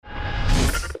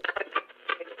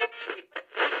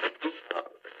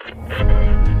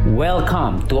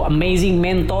Welcome to Amazing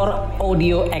Mentor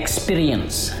Audio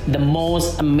Experience, the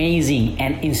most amazing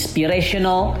and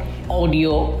inspirational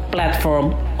audio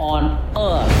platform on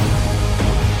earth.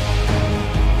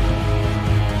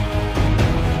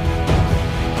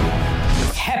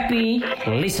 Happy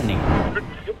listening.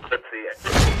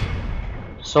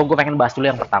 So, gue pengen bahas dulu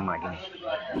yang pertama gini.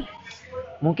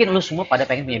 Mungkin lu semua pada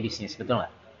pengen punya bisnis, betul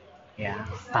nggak? Ya,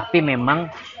 tapi memang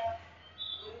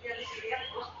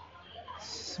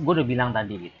gue udah bilang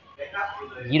tadi gitu.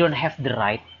 You don't have the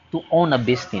right to own a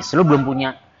business. Lu belum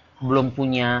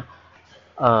punya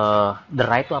the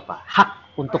right itu apa?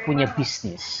 Hak untuk punya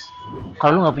bisnis.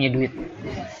 Kalau lu nggak punya duit,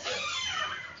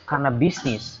 karena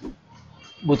bisnis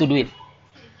butuh duit.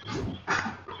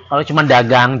 Kalau cuma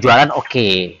dagang, jualan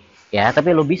oke. Ya, tapi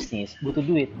lo bisnis butuh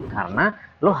duit karena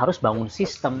lo harus bangun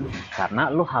sistem, karena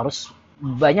lo harus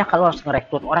kalau harus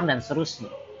ngerekrut orang dan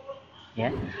seterusnya. Ya,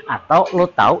 atau lo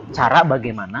tahu cara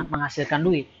bagaimana menghasilkan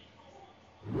duit.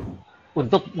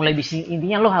 Untuk mulai bisnis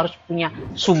intinya lo harus punya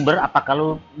sumber, apakah lo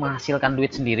menghasilkan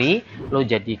duit sendiri, lo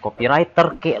jadi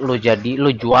copywriter kek, lo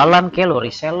jualan kek, lo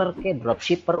reseller kek,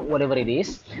 dropshipper, whatever it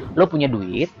is, lo punya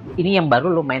duit, ini yang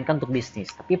baru lo mainkan untuk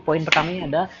bisnis. Tapi poin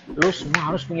pertamanya ada lo semua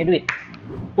harus punya duit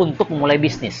untuk memulai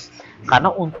bisnis.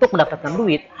 Karena untuk mendapatkan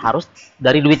duit harus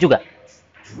dari duit juga.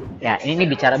 Ya, ini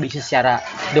bicara bisnis secara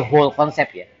the whole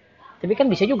concept ya. Tapi kan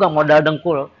bisa juga modal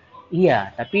dengkul.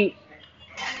 Iya, tapi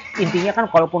intinya kan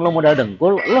kalaupun lo modal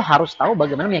dengkul, lo harus tahu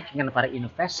bagaimana meyakinkan para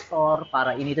investor,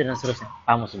 para ini itu dan seterusnya.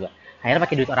 Paham juga. Akhirnya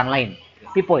pakai duit orang lain.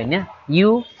 Tapi poinnya,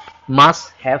 you must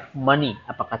have money.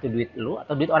 Apakah itu duit lo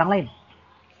atau duit orang lain?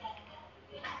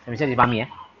 Bisa dipahami ya.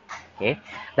 Oke.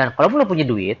 Dan kalau lo punya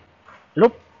duit, lo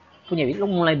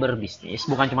mulai berbisnis,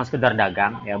 bukan cuma sekedar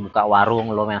dagang, ya buka warung,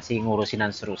 lo masih ngurusin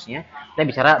dan seterusnya. Kita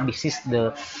bicara bisnis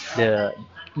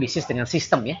bisnis dengan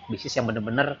sistem ya, bisnis yang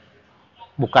benar-benar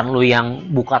bukan lu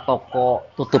yang buka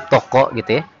toko, tutup toko gitu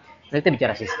ya. Nah, kita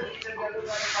bicara sistem.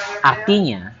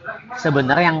 Artinya,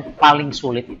 sebenarnya yang paling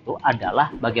sulit itu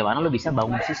adalah bagaimana lu bisa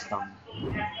bangun sistem.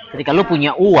 Ketika lu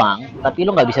punya uang, tapi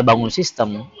lu nggak bisa bangun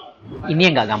sistem, ini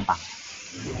yang nggak gampang.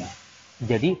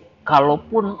 Jadi,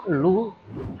 kalaupun lu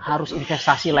harus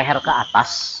investasi leher ke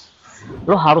atas,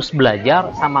 lo harus belajar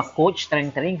sama coach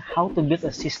training how to build a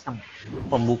system,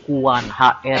 pembukuan,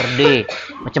 HRD,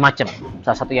 macam-macam.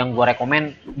 Salah satu yang gue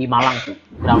rekomen di Malang tuh,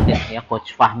 Grounded ya,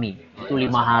 Coach Fahmi. Itu 5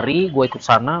 hari gue ikut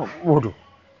sana, waduh,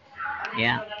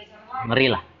 ya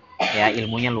ngeri lah, ya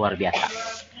ilmunya luar biasa.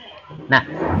 Nah,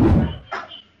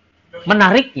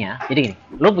 menariknya, jadi gini,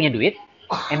 lo punya duit,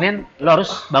 and then lo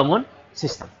harus bangun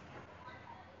sistem.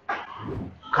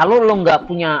 Kalau lo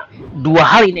nggak punya dua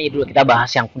hal ini dulu, kita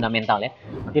bahas yang fundamental ya.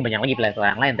 Nanti banyak lagi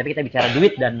pelajaran lain, tapi kita bicara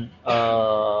duit dan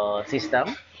sistem.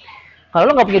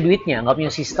 Kalau lo nggak punya duitnya, nggak punya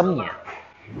sistemnya,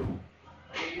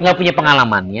 nggak punya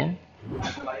pengalamannya,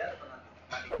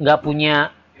 nggak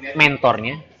punya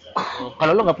mentornya,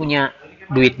 kalau lo nggak punya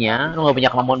duitnya, lo nggak punya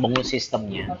kemampuan bangun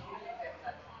sistemnya,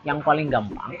 yang paling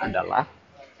gampang adalah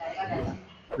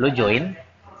lo join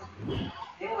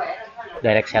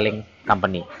direct selling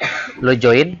company, lo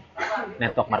join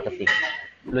network marketing,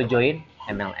 lo join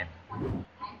MLM.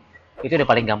 Itu udah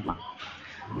paling gampang.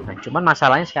 Nah, cuman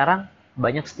masalahnya sekarang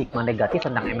banyak stigma negatif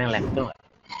tentang MLM, betul nggak?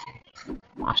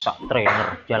 Masa trainer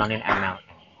jalanin MLM?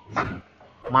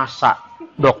 Masa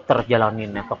dokter jalanin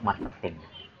network marketing?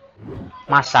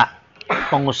 Masa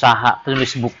pengusaha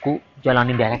penulis buku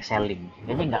jalanin direct selling?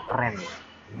 Kayaknya nggak keren.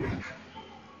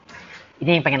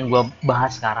 Ini yang pengen gue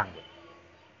bahas sekarang.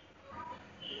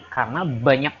 Karena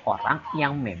banyak orang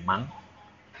yang memang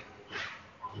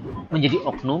menjadi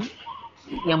oknum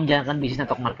yang menjalankan bisnis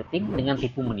network marketing dengan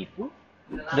tipu menipu,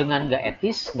 dengan nggak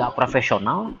etis, nggak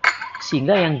profesional,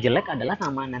 sehingga yang jelek adalah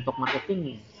nama network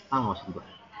marketing. Maksud gue.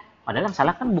 Padahal yang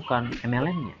salah kan bukan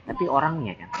MLM-nya, tapi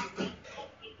orangnya kan.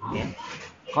 Ya.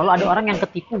 Kalau ada orang yang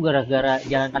ketipu gara-gara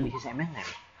jalankan bisnis MLM,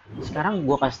 sekarang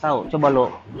gue kasih tahu, coba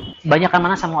lo banyakkan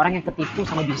mana sama orang yang ketipu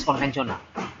sama bisnis konvensional.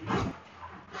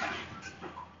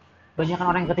 Banyakan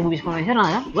orang yang ketipu bisnis konvensional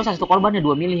ya, gue salah satu korbannya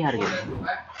 2 miliar gitu.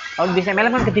 Kalau bisnis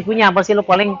MLM kan ketipunya apa sih, lo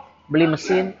paling beli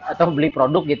mesin atau beli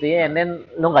produk gitu ya, and then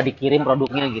lo nggak dikirim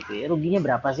produknya gitu ya, ruginya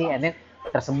berapa sih, and then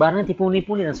tersebarnya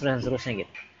tipu-nipu dan seterusnya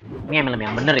gitu. Ini MLM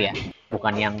yang bener ya,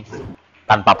 bukan yang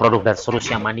tanpa produk dan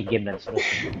seterusnya, money game dan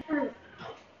seterusnya.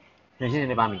 Jadi sini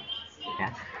dipahami ya.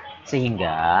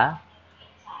 Sehingga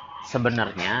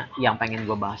sebenarnya yang pengen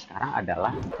gue bahas sekarang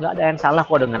adalah nggak ada yang salah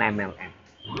kok dengan MLM.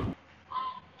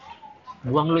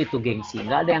 Buang lu itu gengsi,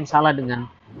 nggak ada yang salah dengan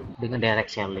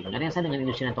direct selling, nggak ada yang salah dengan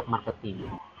industri network marketing.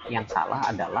 Yang salah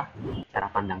adalah cara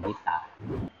pandang kita.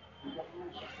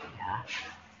 Ya,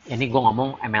 ini gue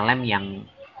ngomong MLM yang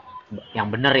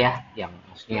yang benar ya, yang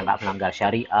maksudnya nggak melanggar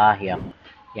syariah,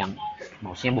 yang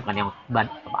maksudnya bukan yang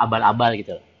abal-abal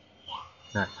gitu.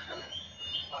 Nah,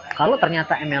 kalau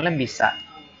ternyata MLM bisa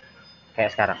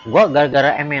kayak sekarang, gue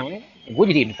gara-gara MLM gue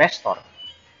jadi investor,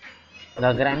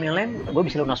 gara-gara MLM gue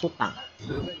bisa lunas utang,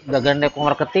 gara-gara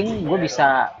network marketing gue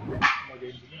bisa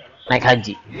naik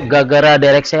haji, gara-gara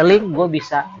direct selling gue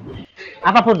bisa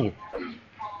apapun gitu.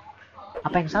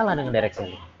 Apa yang salah dengan direct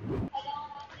selling?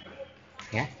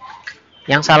 Ya,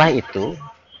 yang salah itu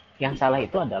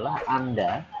adalah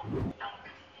Anda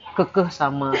kekeh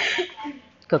sama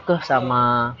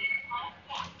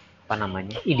apa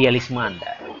namanya, idealisme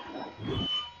Anda,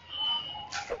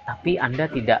 tapi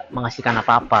Anda tidak menghasilkan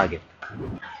apa-apa gitu.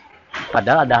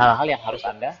 Padahal ada hal-hal yang harus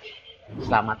Anda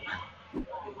selamatkan.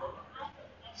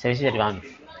 Saya bisa dipahami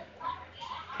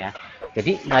ya.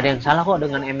 Jadi nggak ada yang salah kok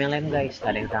dengan MLM guys,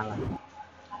 nggak ada yang salah.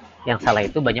 Yang salah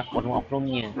itu banyak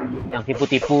oknum-oknumnya yang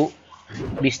tipu-tipu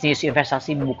bisnis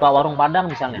investasi, buka warung Padang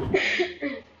misalnya,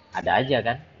 ada aja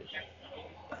kan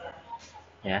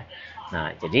ya.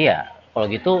 Nah jadi ya kalau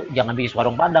gitu jangan bisnis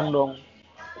warung Padang dong,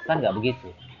 kan nggak begitu.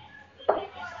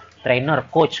 Trainer,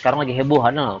 coach sekarang lagi heboh,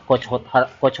 coach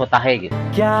Hotahe gitu.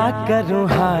 Kya karu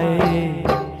hai,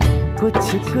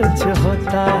 kuch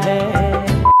hota hai.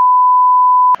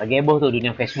 Lagi heboh tuh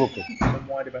dunia Facebook tuh.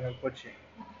 Semua dipanggil coach ya?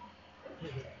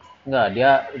 Enggak,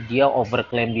 dia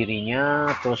overclaim dirinya,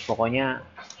 terus pokoknya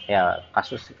ya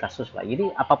kasus lah.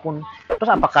 Jadi apapun, terus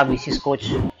apakah bisnis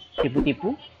coach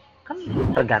tipu-tipu? Kan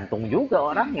tergantung juga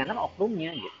orangnya, kan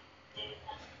oknumnya gitu.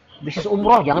 Bisnis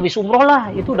umroh, jangan bisnis umroh lah,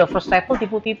 itu udah first travel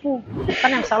tipu-tipu. Kan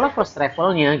yang salah first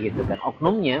travelnya gitu kan,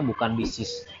 oknumnya, bukan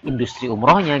bisnis industri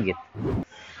umrohnya gitu.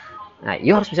 Nah,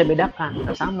 you harus bisa bedakan.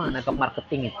 Nah, sama network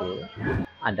marketing itu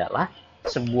adalah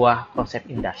sebuah konsep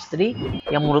industri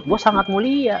yang menurut gue sangat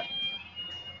mulia.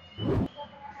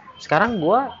 Sekarang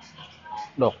gue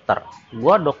dokter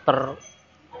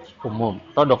umum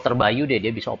atau dokter Bayu dia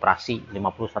bisa operasi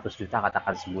 50-100 juta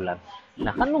katakan sebulan. Nah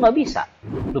kan lu nggak bisa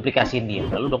duplikasiin dia.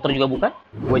 Lalu dokter juga bukan,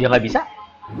 gue aja nggak bisa.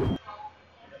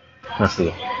 Masih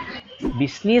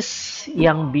bisnis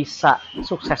yang bisa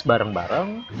sukses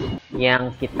bareng-bareng,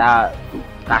 yang kita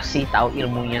kasih tahu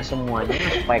ilmunya semuanya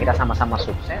supaya kita sama-sama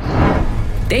sukses.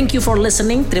 Thank you for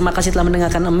listening. Terima kasih telah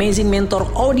mendengarkan Amazing Mentor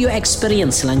Audio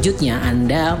Experience. Selanjutnya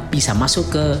Anda bisa masuk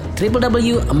ke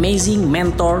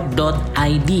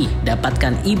www.amazingmentor.id.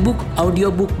 Dapatkan ebook,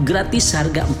 audiobook gratis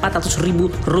harga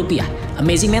Rp400.000.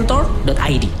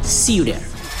 Amazingmentor.id. See you there.